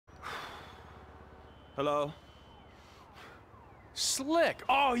Hello? Slick!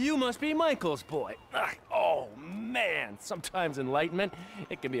 Oh, you must be Michael's boy. Ugh. Oh, man. Sometimes enlightenment,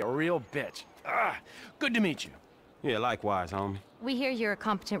 it can be a real bitch. Ugh. Good to meet you. Yeah, likewise, homie. We hear you're a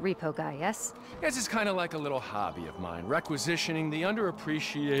competent repo guy, yes? This is kind of like a little hobby of mine, requisitioning the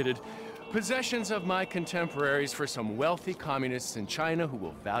underappreciated possessions of my contemporaries for some wealthy communists in China who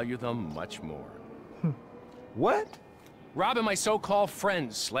will value them much more. What? Robbing my so-called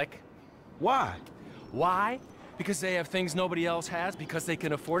friends, Slick. Why? Why? Because they have things nobody else has, because they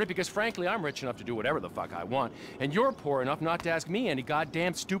can afford it, because frankly, I'm rich enough to do whatever the fuck I want, and you're poor enough not to ask me any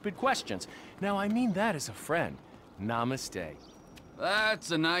goddamn stupid questions. Now, I mean that as a friend. Namaste.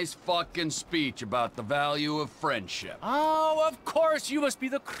 That's a nice fucking speech about the value of friendship. Oh, of course, you must be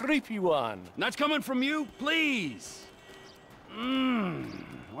the creepy one. And that's coming from you? Please.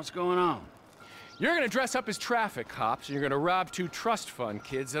 What's going on? You're gonna dress up as traffic cops, and you're gonna rob two trust fund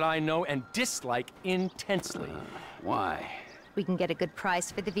kids that I know and dislike intensely. Why? We can get a good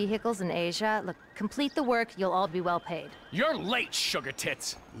price for the vehicles in Asia. Look, complete the work, you'll all be well paid. You're late, sugar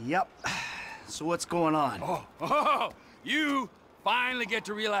tits. Yep. So what's going on? Oh, you finally get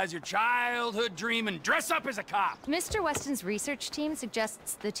to realize your childhood dream and dress up as a cop. Mr. Weston's research team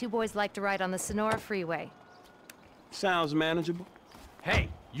suggests the two boys like to ride on the Sonora Freeway. Sounds manageable. Hey,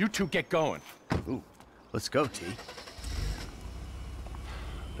 you two get going. Ooh, let's go, T.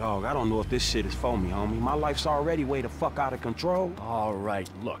 Dog, I don't know if this shit is for me, homie. My life's already way the fuck out of control. All right,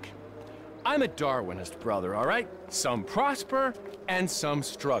 look. I'm a Darwinist, brother, all right? Some prosper and some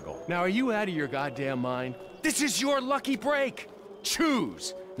struggle. Now, are you out of your goddamn mind? This is your lucky break.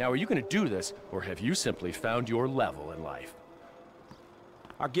 Choose. Now, are you gonna do this, or have you simply found your level in life?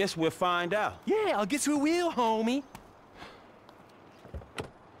 I guess we'll find out. Yeah, I'll get you a wheel, homie.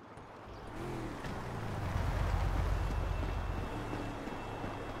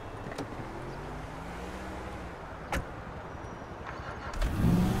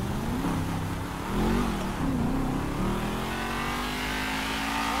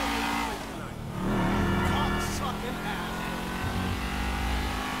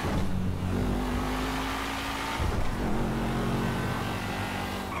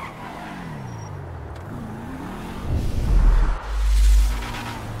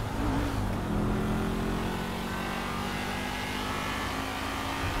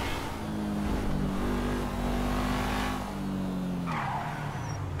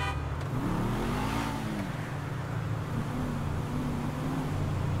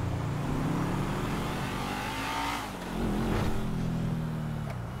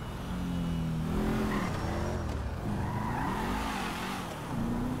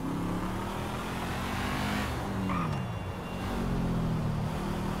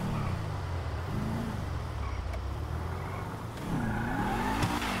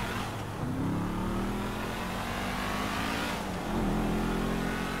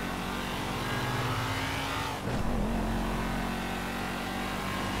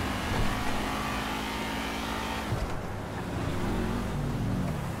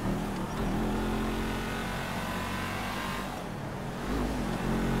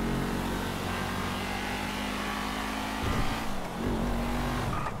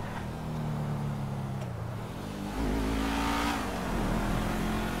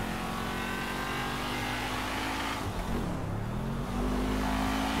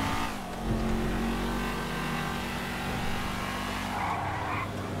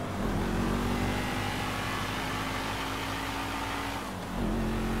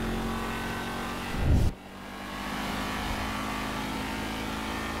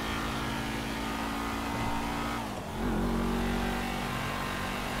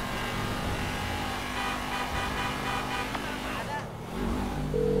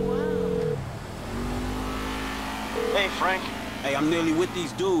 Hey, Frank. Hey, I'm nearly with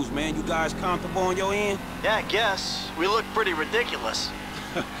these dudes, man. You guys comfortable on your end? Yeah, I guess. We look pretty ridiculous.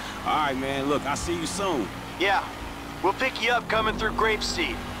 All right, man. Look, I'll see you soon. Yeah. We'll pick you up coming through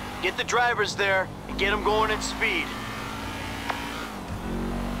Grapeseed. Get the drivers there and get them going at speed.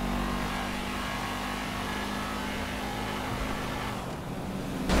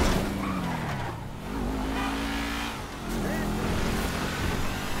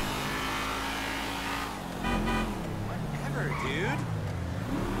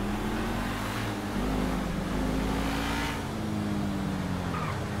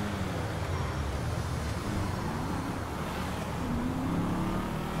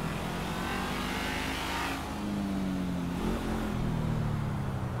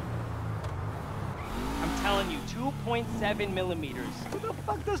 Telling you, 2.7 millimeters. What the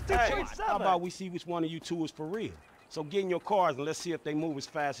fuck does 2.7? How about we see which one of you two is for real? So get in your cars and let's see if they move as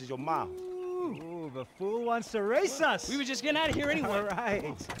fast as your mouth. Ooh, the fool wants to race us. We were just getting out of here anyway. All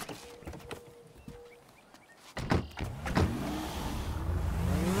right.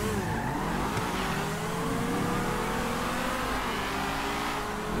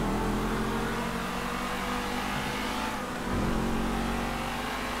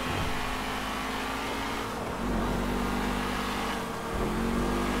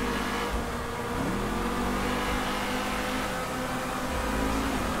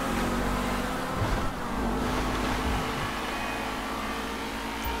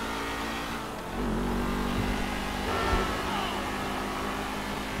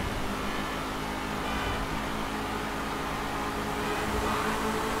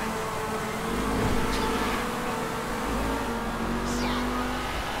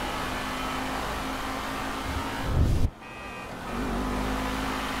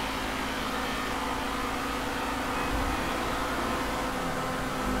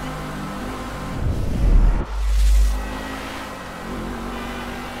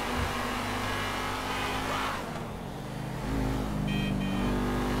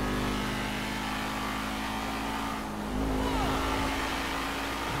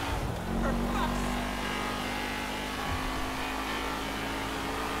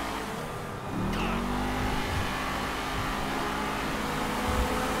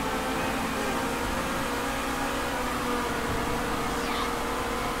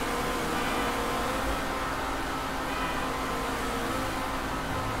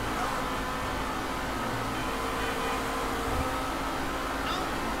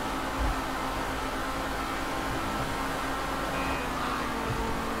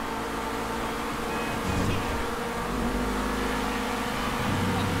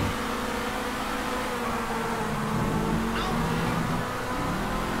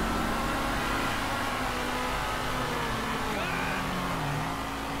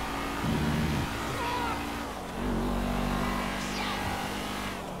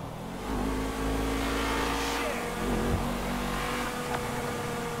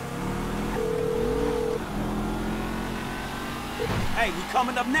 Hey, we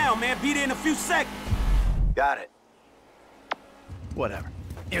coming up now, man. Be there in a few seconds. Got it. Whatever.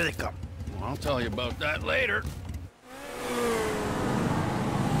 Here they come. Well, I'll tell you about that later.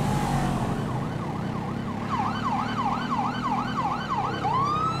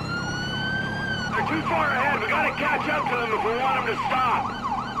 They're too far ahead. We gotta catch up to them if we want them to stop.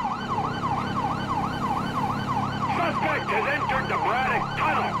 Suspect has entered the Braddock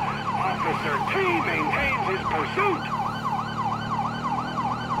Tunnel. Officer T maintains his pursuit.